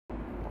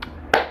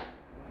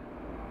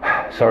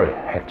Sorry,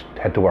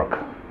 had to work.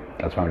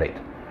 That's why I'm late.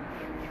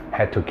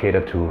 Had to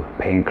cater to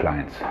paying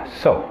clients.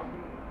 So,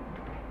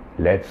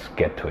 let's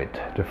get to it.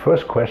 The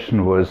first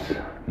question was,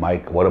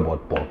 Mike, what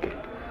about bulking?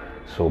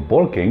 So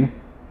bulking,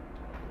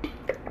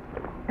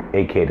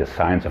 aka the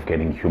science of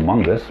getting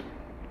humongous,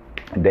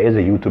 there is a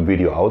YouTube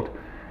video out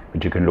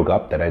which you can look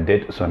up that I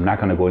did, so I'm not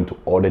going to go into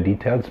all the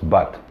details,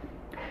 but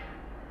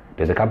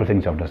there's a couple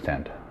things to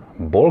understand.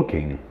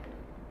 Bulking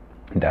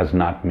does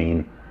not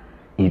mean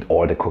eat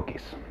all the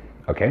cookies,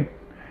 okay?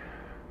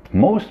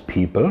 Most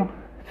people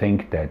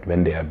think that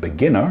when they are a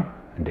beginner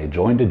and they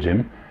join the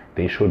gym,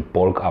 they should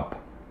bulk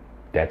up.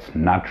 That's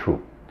not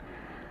true.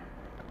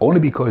 Only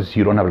because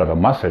you don't have a lot of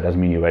muscle doesn't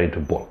mean you're ready to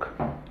bulk.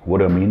 What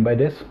do I mean by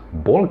this?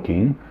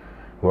 Bulking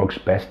works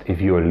best if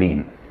you're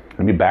lean.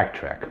 Let me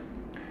backtrack.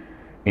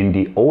 In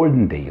the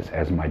olden days,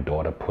 as my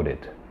daughter put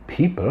it,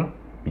 people,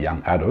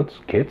 young adults,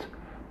 kids,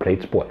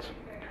 played sports.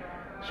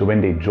 So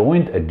when they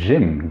joined a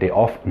gym, they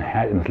often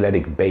had an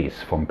athletic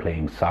base from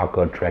playing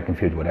soccer, track and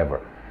field,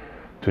 whatever.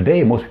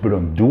 Today, most people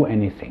don't do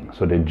anything.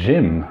 So the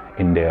gym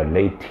in their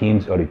late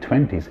teens, early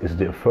 20s is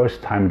the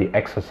first time they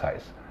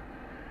exercise,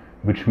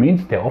 which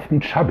means they're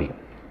often chubby.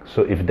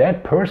 So if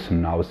that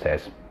person now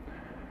says,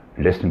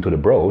 listening to the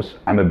bros,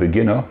 I'm a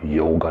beginner,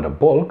 you gotta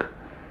bulk,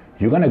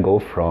 you're gonna go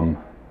from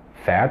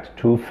fat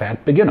to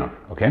fat beginner,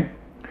 okay?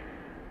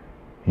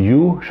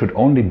 You should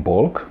only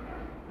bulk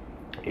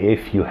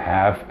if you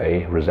have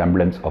a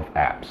resemblance of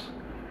abs.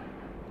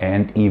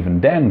 And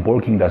even then,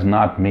 bulking does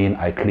not mean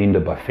I clean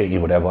the buffet, eat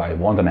whatever I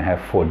want, and I have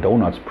 4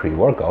 donuts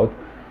pre-workout.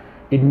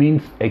 It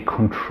means a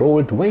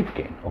controlled weight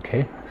gain,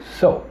 okay?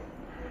 So,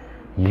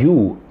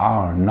 you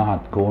are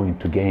not going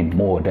to gain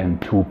more than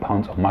 2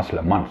 pounds of muscle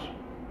a month.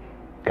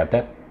 Got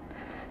that?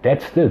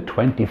 That's still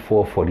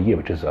 24 for the year,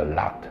 which is a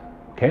lot,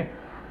 okay?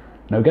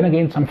 Now you're gonna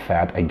gain some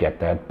fat, I get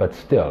that, but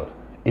still,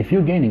 if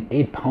you're gaining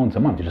 8 pounds a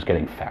month, you're just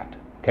getting fat,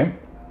 okay?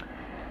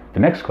 The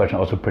next question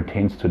also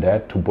pertains to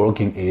that, to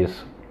bulking,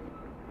 is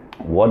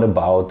what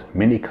about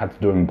mini cuts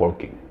during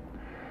bulking?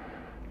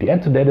 The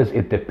answer to that is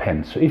it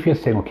depends. So if you're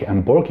saying, okay,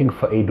 I'm bulking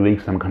for 8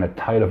 weeks, I'm kind of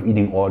tired of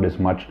eating all this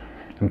much,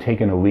 I'm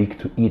taking a week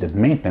to eat at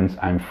maintenance,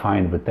 I'm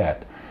fine with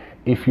that.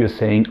 If you're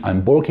saying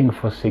I'm bulking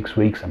for 6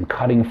 weeks, I'm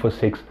cutting for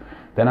 6,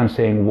 then I'm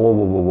saying,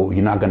 whoa,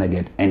 you're not gonna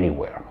get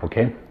anywhere,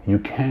 okay? You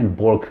can't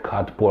bulk,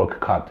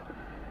 cut.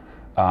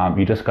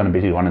 You're just gonna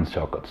basically run in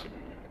circles.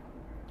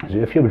 So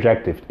if your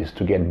objective is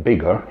to get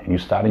bigger and you're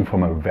starting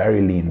from a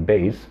very lean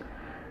base,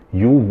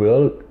 you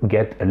will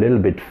get a little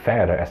bit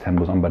fatter as time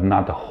goes on, but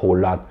not a whole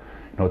lot,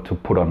 to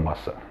put on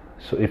muscle.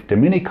 So if the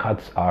mini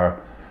cuts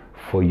are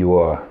for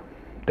your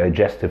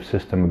digestive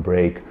system a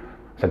break,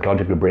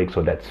 psychological break,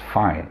 so that's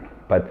fine.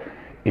 But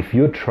if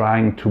you're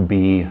trying to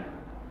be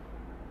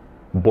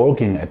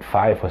bulking at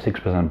 5 or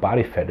 6%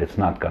 body fat, it's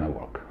not gonna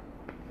work.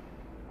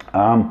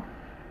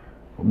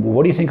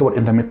 What do you think about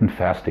intermittent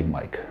fasting,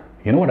 Mike?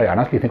 You know what I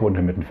honestly think about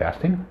intermittent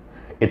fasting?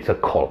 It's a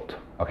cult,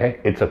 okay?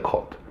 It's a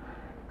cult.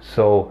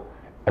 So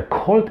a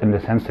cult in the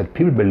sense that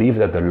people believe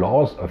that the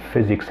laws of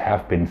physics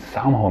have been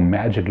somehow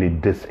magically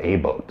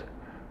disabled.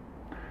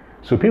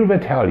 So people will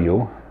tell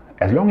you,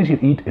 as long as you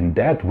eat in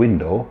that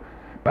window,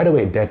 by the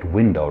way, that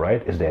window,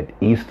 right? Is that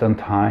Eastern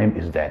time?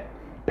 Is that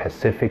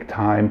Pacific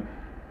time?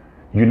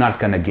 You're not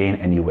gonna gain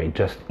any weight,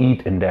 just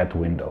eat in that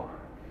window.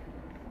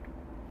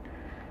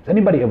 Has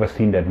anybody ever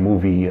seen that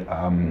movie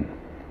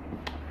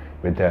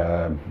with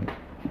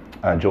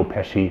Joe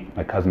Pesci,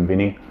 my cousin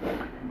Vinny,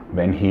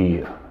 when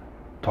he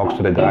talks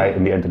to the guy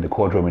in the end in the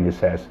courtroom and he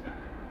says,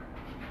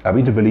 are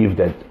we to believe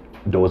that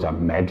those are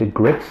magic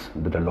grits,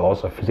 that the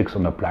laws of physics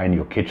don't apply in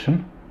your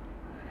kitchen?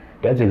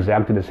 That's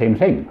exactly the same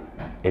thing.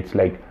 It's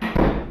like,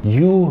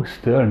 you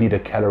still need a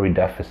calorie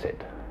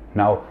deficit.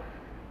 Now,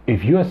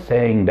 if you're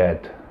saying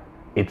that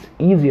it's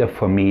easier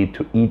for me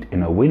to eat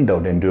in a window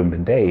than during the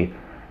day,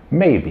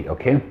 maybe,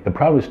 okay? The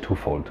problem is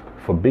twofold.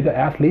 For bigger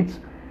athletes,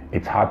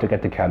 it's hard to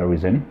get the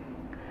calories in.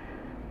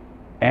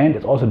 And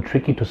it's also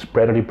tricky to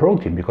spread out the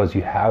protein because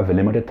you have a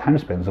limited time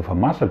span. So for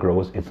muscle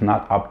growth, it's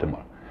not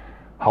optimal.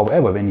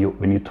 However, when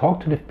you talk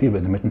to the people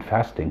with intermittent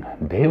fasting,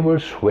 they will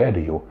swear to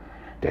you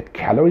that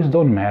calories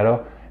don't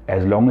matter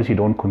as long as you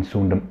don't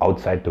consume them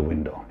outside the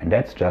window. And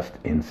that's just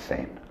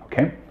insane,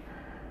 okay?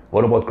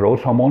 What about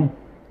growth hormone?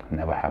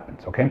 Never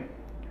happens, okay?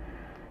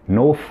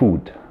 No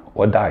food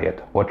or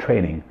diet or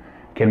training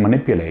can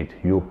manipulate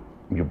your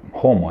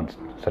hormones,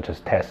 such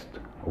as test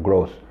or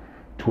growth,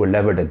 to a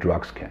level that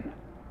drugs can.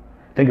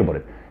 Think about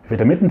it. If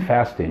intermittent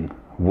fasting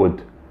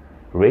would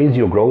raise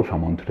your growth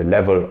hormone to the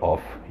level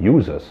of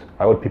users,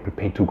 why would people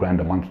pay $2,000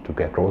 a month to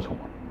get growth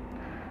hormone?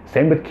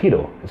 Same with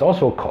keto. It's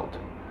also a cult.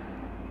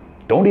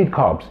 Don't eat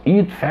carbs.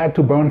 Eat fat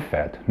to burn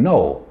fat.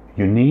 No,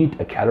 you need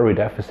a calorie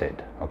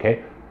deficit,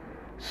 okay?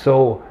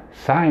 So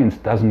science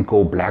doesn't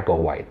go black or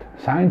white.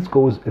 Science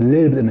goes a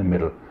little bit in the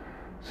middle.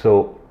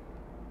 So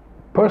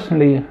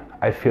personally,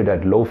 I feel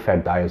that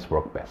low-fat diets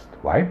work best.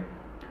 Why?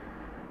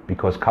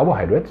 Because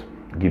carbohydrates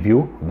give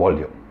you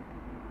volume.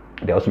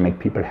 They also make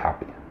people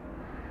happy.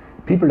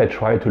 People that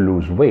try to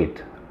lose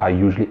weight are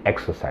usually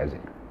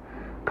exercising.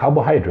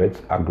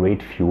 Carbohydrates are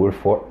great fuel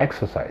for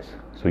exercise,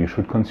 so you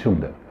should consume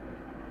them.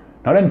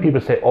 Now then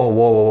people say, oh,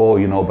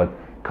 whoa, but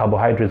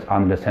carbohydrates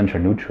aren't an essential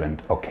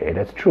nutrient. Okay,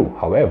 that's true.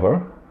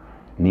 However,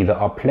 neither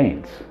are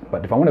planes.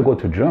 But if I want to go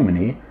to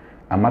Germany,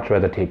 I'd much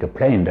rather take a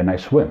plane than I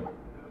swim,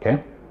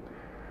 okay?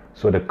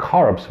 So the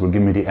carbs will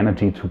give me the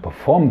energy to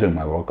perform during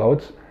my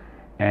workouts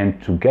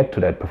and to get to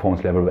that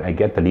performance level where I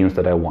get the leans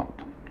that I want.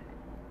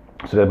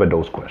 So there were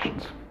those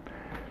questions.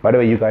 By the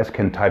way, you guys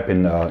can type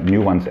in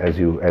new ones as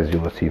you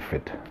see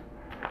fit.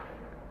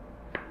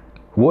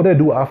 What do I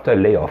do after a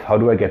layoff? How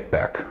do I get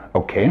back?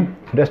 Okay,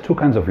 so there's two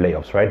kinds of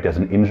layoffs, right? There's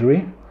an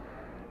injury,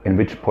 in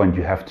which point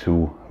you have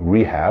to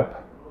rehab,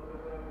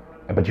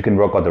 but you can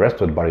work out the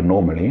rest of the body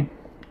normally.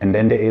 And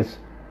then there is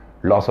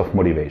loss of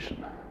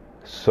motivation.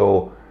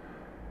 So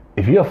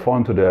if you have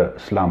fallen to the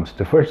slumps,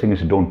 the first thing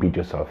is you don't beat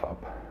yourself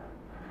up.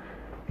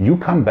 You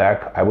come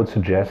back, I would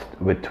suggest,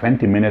 with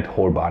 20-minute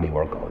whole body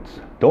workouts.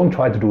 Don't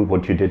try to do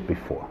what you did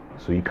before.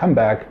 So you come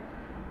back,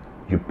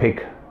 you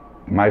pick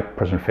my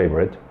personal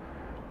favorite,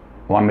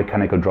 one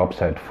mechanical drop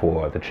set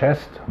for the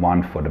chest,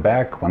 one for the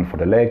back, one for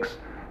the legs,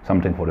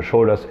 something for the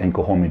shoulders, and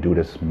go home and do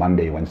this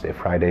Monday, Wednesday,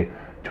 Friday,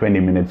 20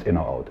 minutes in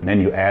or out. And then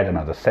you add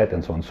another set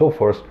and so on and so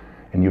forth,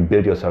 and you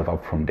build yourself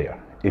up from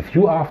there. If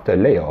you, after a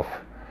layoff,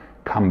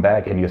 come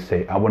back and you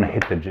say, I want to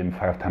hit the gym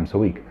 5 times a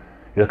week,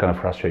 you're going to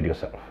frustrate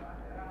yourself.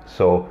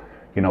 So,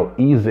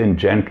 ease in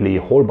gently,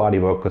 whole body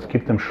workouts,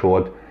 keep them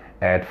short,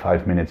 add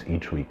 5 minutes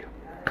each week.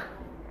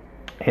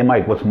 Hey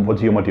Mike,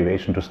 what's your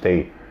motivation to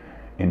stay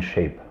in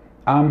shape?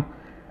 I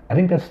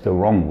think that's the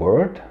wrong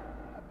word.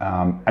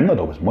 I'm not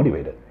always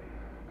motivated.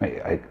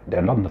 There are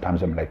a lot of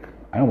times I'm like,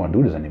 I don't want to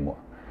do this anymore.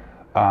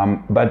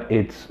 But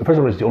first of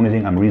all, it's the only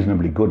thing I'm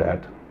reasonably good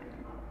at.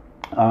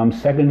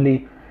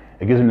 Secondly,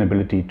 it gives me an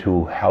ability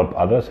to help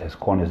others, as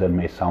corny as that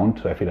may sound,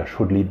 so I feel I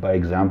should lead by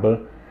example.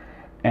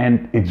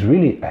 And it's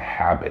really a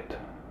habit,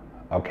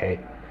 okay?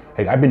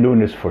 Like, I've been doing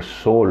this for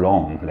so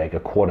long, like a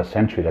quarter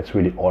century, that's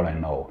really all I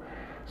know.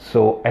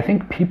 So I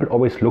think people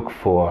always look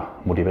for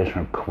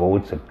motivational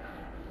quotes, and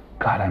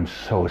God, I'm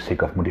so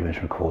sick of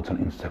motivational quotes on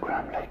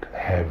Instagram, like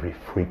every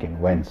freaking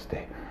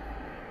Wednesday.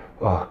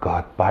 Oh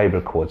God,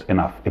 Bible quotes,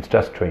 enough. It's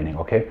just training,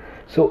 okay?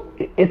 So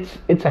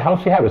it's a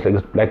healthy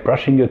habit, like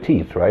brushing your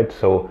teeth, right?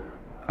 So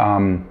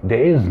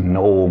there is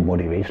no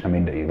motivation. I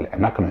mean, I'm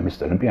not going to miss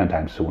the Olympian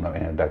time soon or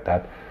anything like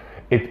that.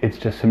 It's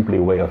just simply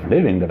a way of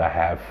living that I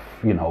have,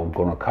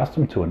 grown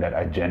accustomed to and that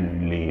I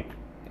genuinely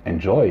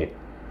enjoy.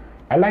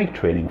 I like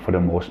training for the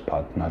most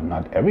part,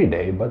 not every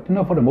day, but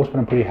for the most part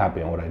I'm pretty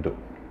happy on what I do.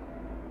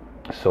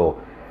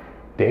 So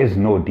there is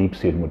no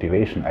deep-seated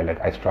motivation.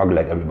 I struggle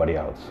like everybody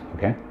else,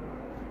 okay?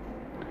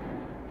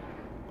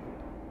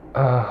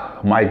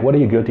 Mike, what are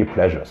your guilty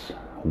pleasures?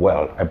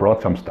 Well, I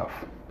brought some stuff.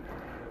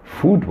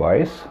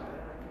 Food-wise,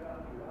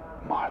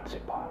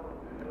 marzipan,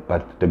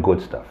 but the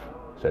good stuff.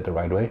 Is that the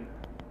right way?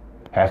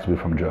 Has to be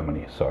from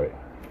Germany, sorry.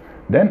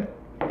 Then,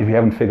 if you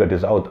haven't figured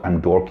this out,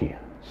 I'm dorky.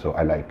 So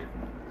I like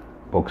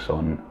books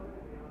on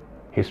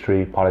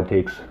history,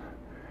 politics,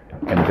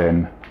 and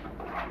then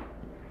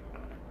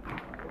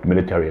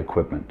military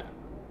equipment.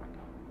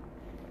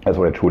 That's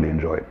what I truly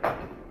enjoy.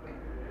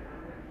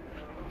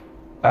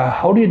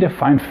 How do you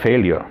define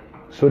failure?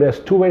 So there's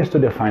two ways to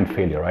define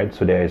failure, right?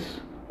 So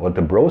there's what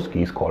the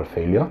broskies call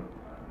failure.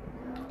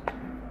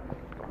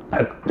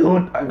 Like,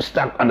 dude, I'm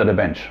stuck under the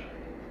bench.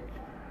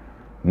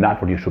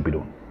 Not what you should be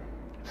doing.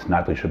 It's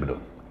not what you should be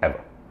doing,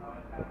 ever.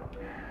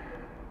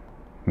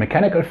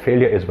 Mechanical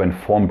failure is when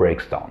form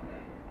breaks down.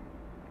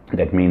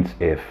 That means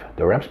if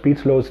the rep speed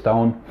slows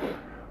down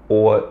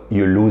or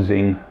you're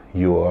losing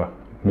your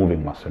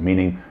moving muscle,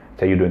 meaning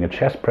say you're doing a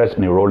chest press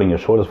and you're rolling your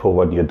shoulders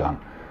forward, you're done.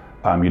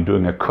 You're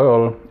doing a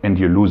curl and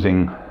you're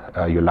losing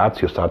your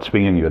lats, you start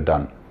swinging, you're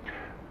done.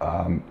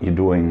 You're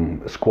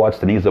doing squats,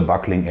 the knees are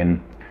buckling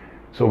in.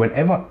 So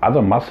whenever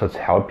other muscles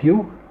help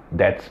you,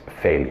 that's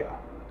failure.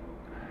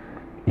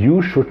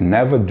 You should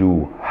never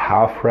do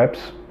half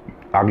reps,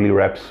 ugly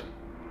reps,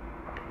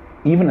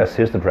 even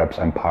assisted reps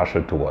I'm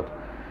partial toward.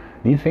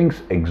 These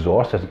things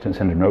exhaust the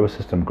central nervous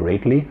system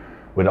greatly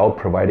without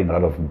providing a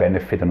lot of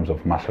benefit in terms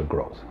of muscle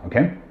growth,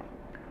 okay?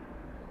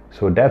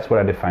 So that's what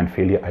I define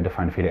failure. I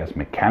define failure as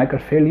mechanical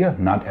failure,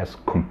 not as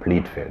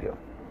complete failure.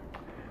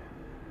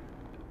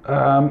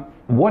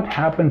 What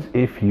happens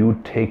if you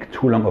take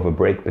too long of a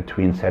break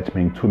between sets,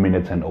 meaning 2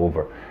 minutes and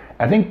over?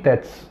 I think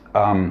that's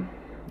an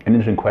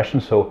interesting question.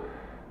 So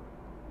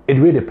it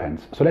really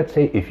depends. So let's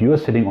say if you're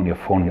sitting on your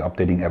phone, you're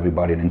updating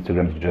everybody on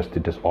Instagram that you just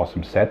did this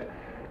awesome set,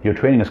 your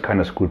training is kind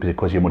of screwed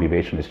because your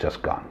motivation is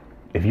just gone.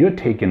 If you're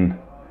taking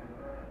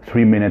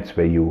 3 minutes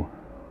where you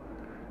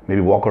maybe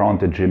walk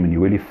around the gym and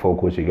you really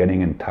focus, you're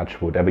getting in touch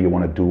with whatever you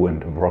want to do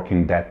and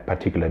working that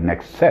particular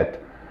next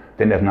set,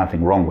 then there's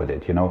nothing wrong with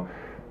it,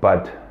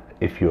 But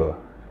if you're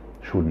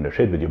shooting the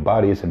shit with your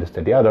bodies and this,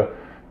 that, the other,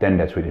 then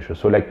that's really true.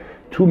 So like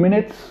 2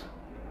 minutes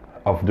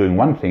of doing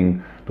one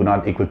thing do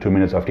not equal 2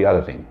 minutes of the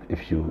other thing,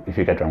 if you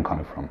get where I'm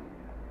coming from.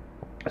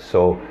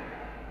 So,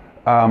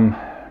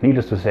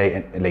 needless to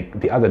say, like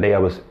the other day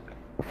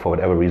for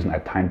whatever reason, I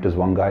timed this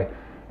one guy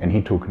and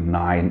he took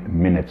 9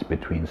 minutes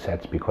between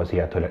sets because he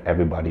had to let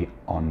everybody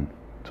on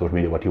social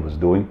media what he was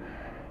doing.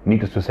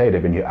 Needless to say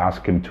that when you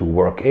ask him to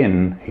work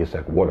in, he's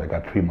like, "What? I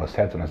got 3 more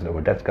sets," and I said,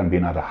 "Well, that's going to be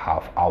another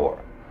half hour."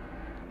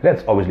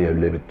 That's obviously a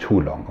little bit too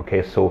long.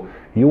 Okay, so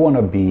you want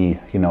to be,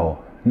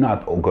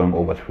 not going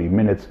over 3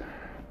 minutes,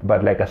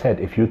 but like I said,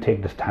 if you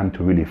take this time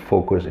to really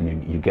focus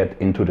and you get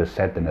into the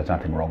set, then there's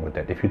nothing wrong with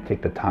that. If you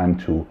take the time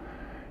to,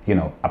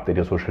 update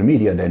your social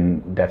media,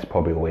 then that's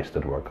probably a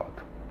wasted workout.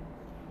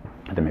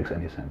 If that makes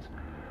any sense.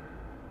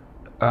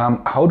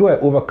 How do I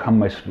overcome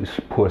my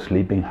poor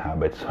sleeping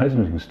habits? So that's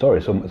an interesting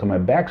story. So my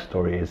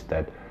backstory is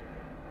that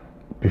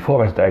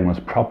before I was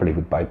diagnosed properly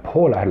with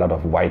bipolar, I had a lot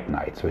of white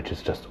nights, which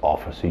is just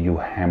awful. So you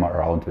hammer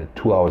around with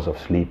 2 hours of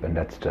sleep, and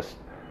that's just,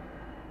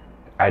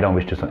 I don't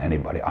wish this on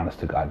anybody, honest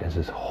to God. This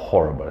is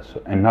horrible.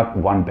 So, and not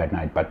one bad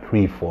night, but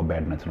 3, 4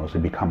 bad nights, and also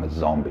become a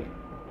zombie.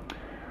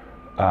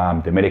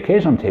 The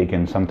medication I'm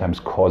taking sometimes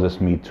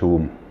causes me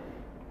to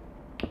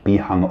be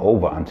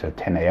hungover until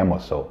 10 a.m. or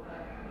so.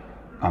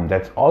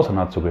 That's also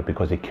not so good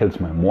because it kills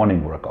my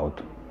morning workout.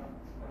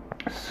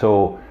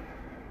 So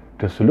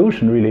the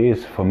solution really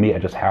is, for me, I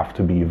just have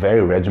to be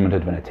very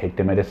regimented when I take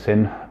the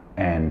medicine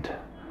and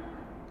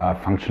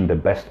function the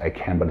best I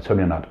can, but it's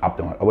certainly not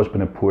optimal. I've always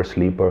been a poor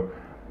sleeper,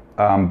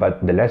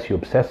 but the less you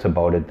obsess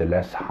about it, the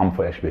less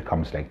harmful it actually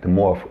becomes. Like the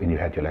more in your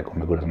head you're like, "Oh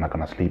my goodness, I'm not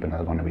going to sleep and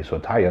I'm going to be so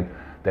tired,"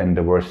 then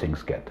the worse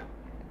things get.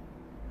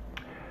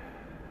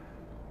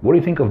 What do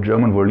you think of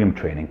German volume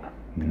training?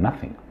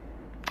 Nothing.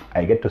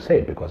 I get to say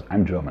it because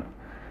I'm German.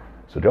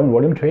 So German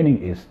volume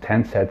training is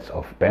 10 sets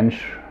of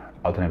bench,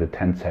 alternated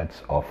 10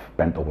 sets of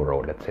bent over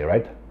row, let's say,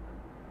 right?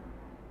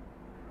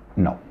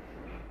 No.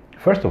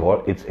 First of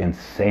all, it's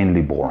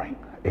insanely boring.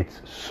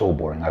 It's so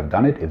boring. I've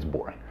done it, it's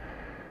boring.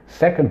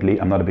 Secondly,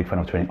 I'm not a big fan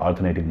of training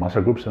alternating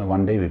muscle groups in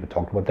one day. We've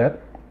talked about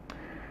that.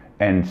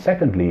 And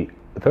thirdly,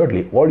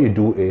 all you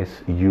do is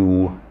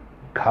you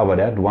cover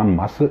that one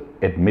muscle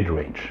at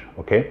mid-range,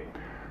 okay?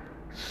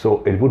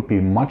 So it would be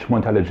much more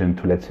intelligent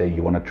to, let's say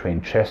you want to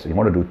train chest, you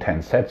want to do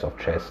 10 sets of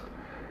chest,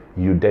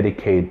 you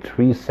dedicate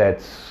 3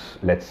 sets,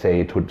 let's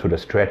say, to the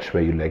stretch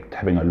where you like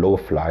having a low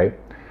fly.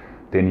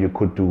 Then you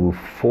could do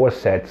 4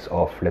 sets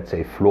of, let's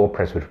say, floor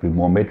press, which would be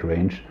more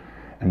mid-range.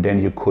 And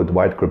then you could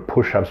wide grip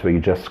push-ups where you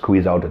just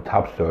squeeze out the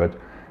top third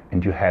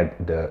and you had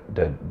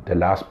the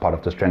last part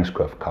of the strength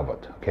curve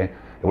covered, okay?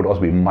 It would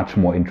also be much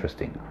more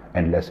interesting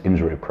and less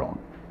injury prone.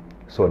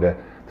 So the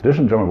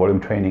traditional German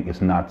volume training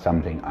is not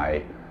something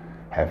I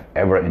have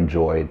ever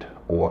enjoyed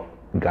or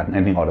gotten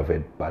anything out of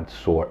it but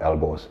sore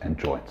elbows and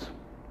joints.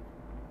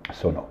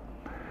 So no.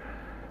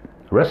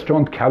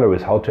 Restaurant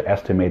calories, how to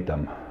estimate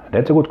them?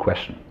 That's a good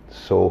question.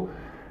 So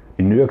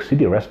in New York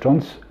City,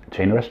 restaurants,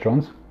 chain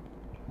restaurants,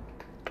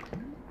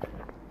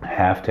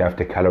 have to have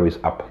the calories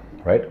up,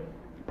 right?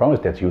 Problem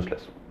is that's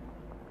useless.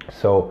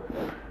 So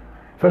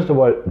first of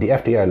all, the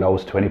FDA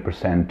allows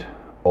 20%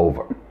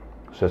 over.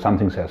 So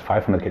something says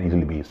 500 can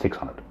easily be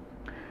 600.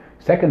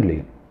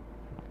 Secondly,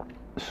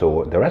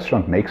 so the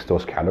restaurant makes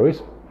those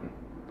calories,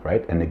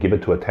 right? And they give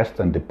it to a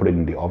tester and they put it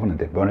in the oven and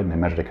they burn it and they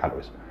measure the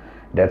calories.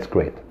 That's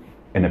great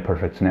in a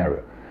perfect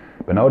scenario.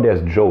 But now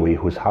there's Joey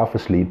who's half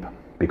asleep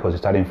because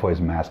he's studying for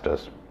his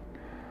master's.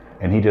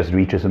 And he just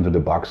reaches into the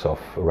box of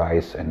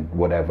rice and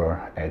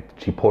whatever at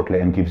Chipotle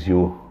and gives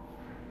you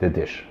the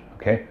dish,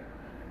 okay?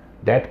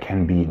 That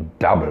can be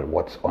double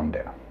what's on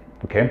there,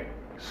 okay?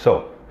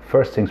 So,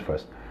 first things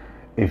first.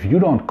 If you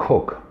don't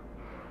cook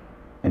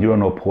and you don't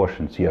know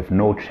portions, you have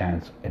no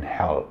chance in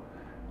hell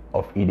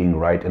of eating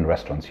right in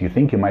restaurants. You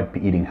think you might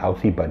be eating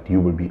healthy, but you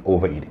will be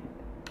overeating.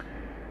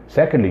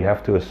 Secondly, you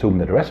have to assume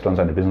that restaurants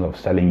are in the business of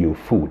selling you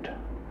food,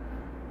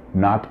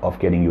 not of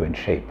getting you in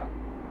shape,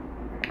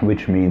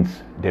 which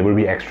means there will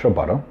be extra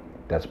butter.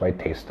 That's why it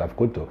tastes stuff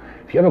good too.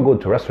 If you ever go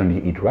to a restaurant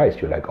and you eat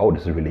rice, you're like, "Oh,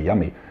 this is really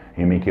yummy." And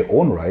you make your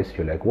own rice,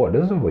 you're like, "Whoa,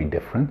 this is way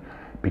different,"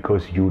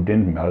 because you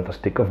didn't melt a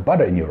stick of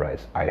butter in your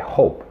rice. I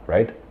hope,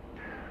 right?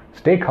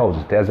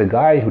 Steakhouses, there's a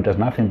guy who does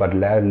nothing but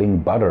ladling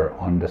butter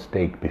on the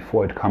steak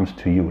before it comes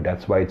to you.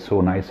 That's why it's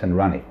so nice and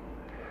runny.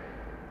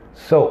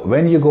 So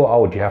when you go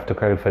out, you have to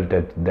calculate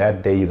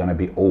that day you're going to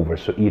be over,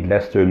 so eat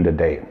less during the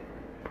day.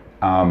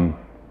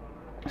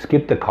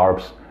 Skip the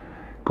carbs,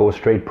 go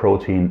straight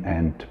protein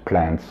and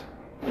plants.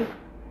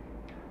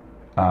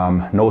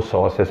 No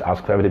sauces,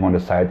 ask for everything on the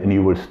side, and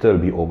you will still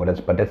be over.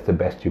 But that's the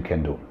best you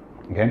can do,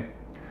 okay?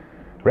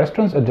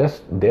 Restaurants are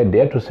they're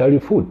there to sell you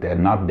food. They're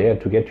not there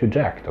to get you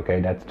jacked, okay?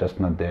 That's just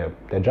not their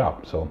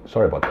job, so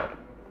sorry about that.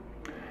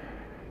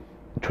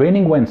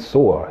 Training when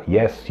sore,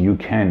 yes, you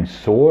can.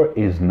 Sore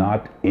is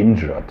not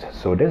injured.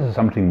 So this is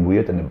something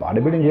weird in the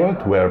bodybuilding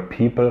world where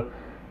people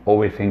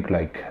always think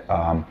like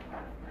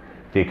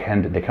they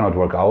cannot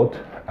work out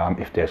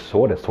if they're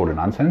sore. That's total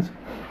nonsense,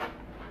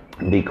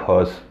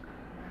 because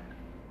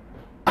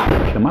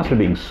the muscle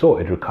being sore,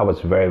 it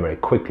recovers very, very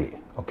quickly,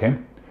 okay?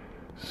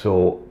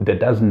 So that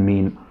doesn't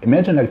mean,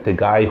 imagine like the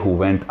guy who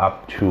went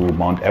up to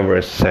Mount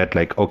Everest said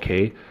like,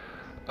 "Okay,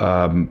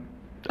 I'm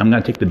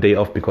gonna take the day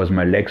off because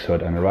my legs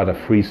hurt and I'd rather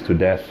freeze to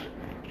death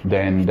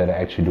than that I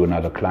actually do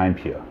another climb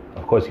here."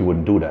 Of course he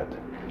wouldn't do that.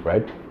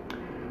 right?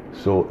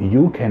 So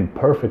you can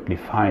perfectly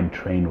fine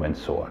train when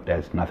sore.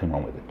 There's nothing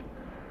wrong with it.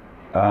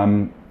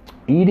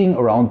 Eating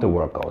around the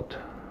workout.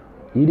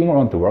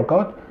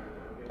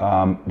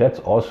 That's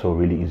also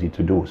really easy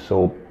to do.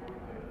 So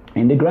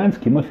in the grand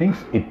scheme of things,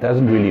 it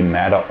doesn't really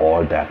matter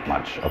all that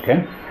much,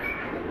 okay?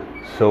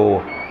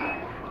 So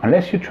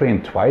unless you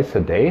train twice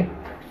a day,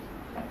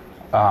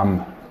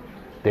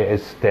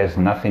 there's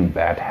nothing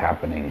bad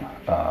happening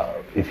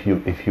if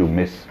you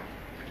miss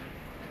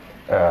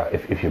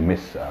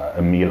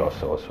a meal or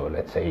so. So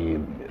let's say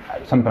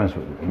sometimes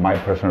my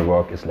personal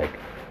work is like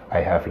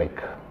I have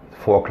like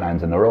 4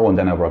 clients in a row and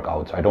then I work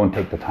out. So I don't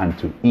take the time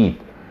to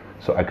eat.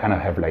 So I kind of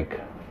have like,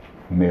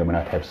 may or may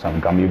not have some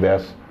gummy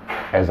bears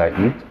as I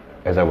eat,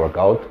 as I work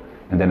out,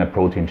 and then a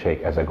protein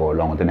shake as I go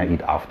along, and then I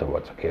eat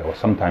afterwards, okay? Or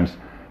sometimes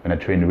when I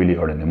train really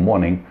early in the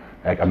morning,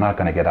 like I'm not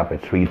gonna get up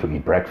at 3 to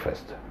eat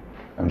breakfast.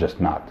 I'm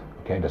just not,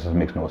 okay? This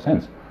makes no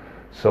sense.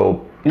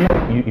 So, you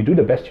know, you do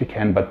the best you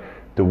can, but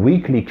the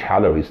weekly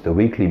calories, the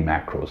weekly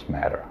macros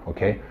matter,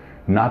 okay?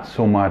 Not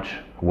so much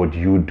what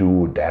you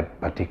do that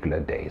particular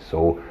day.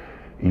 So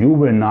you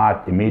will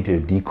not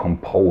immediately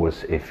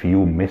decompose if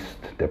you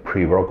missed the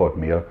pre-workout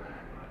meal,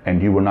 and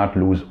you will not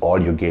lose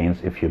all your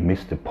gains if you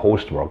miss the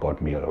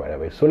post-workout meal right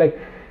away. So like,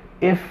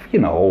 if, you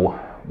know,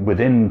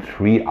 within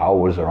 3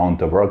 hours around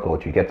the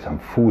workout you get some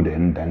food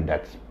in, then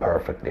that's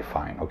perfectly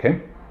fine,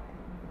 okay?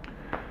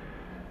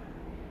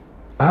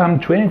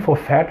 Training for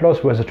fat loss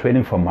versus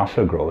training for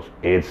muscle growth,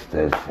 it's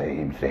the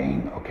same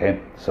thing, okay?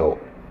 So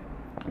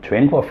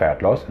training for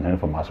fat loss and training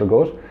for muscle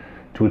growth,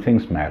 2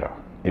 things matter.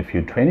 If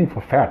you're training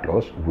for fat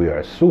loss, we are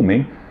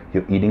assuming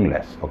you're eating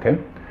less, okay?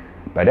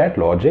 By that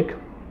logic,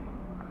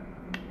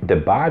 the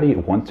body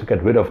wants to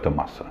get rid of the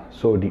muscle.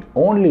 So the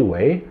only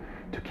way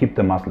to keep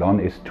the muscle on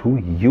is to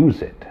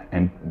use it.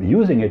 And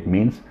using it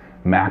means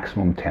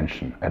maximum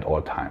tension at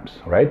all times,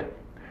 right?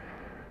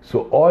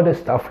 So all this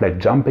stuff like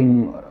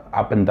jumping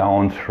up and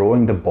down,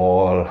 throwing the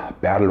ball,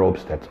 battle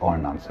ropes, that's all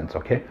nonsense,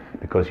 okay?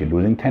 Because you're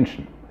losing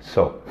tension.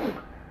 So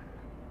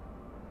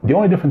the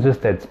only difference is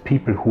that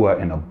people who are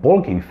in a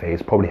bulking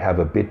phase probably have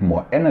a bit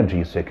more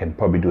energy, so they can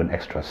probably do an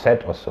extra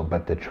set or so,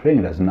 but the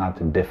training does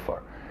not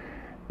differ.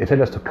 It's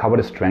just to cover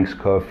the strength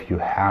curve, you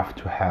have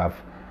to have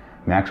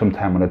maximum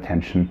time under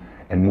tension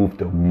and move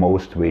the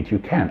most weight you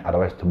can.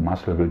 Otherwise the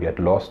muscle will get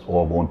lost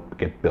or won't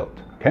get built,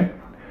 okay?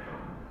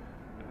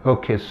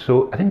 Okay,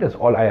 so I think that's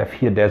all I have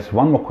here. There's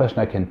one more question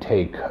I can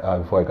take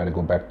before I gotta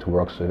go back to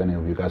work, so if any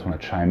of you guys wanna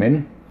chime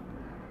in.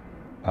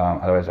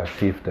 Otherwise I'll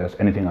see if there's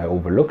anything I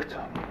overlooked.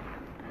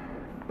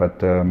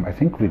 But I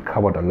think we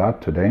covered a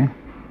lot today.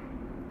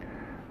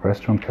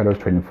 Restaurant calories,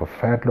 training for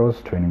fat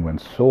loss, training when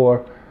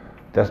sore.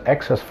 Does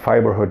excess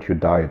fiber hurt your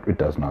diet? It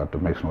does not,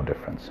 it makes no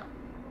difference.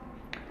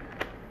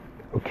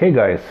 Okay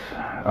guys,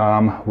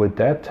 with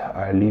that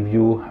I leave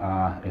you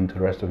into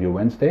the rest of your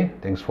Wednesday.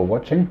 Thanks for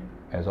watching,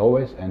 as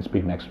always, and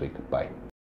speak next week. Bye.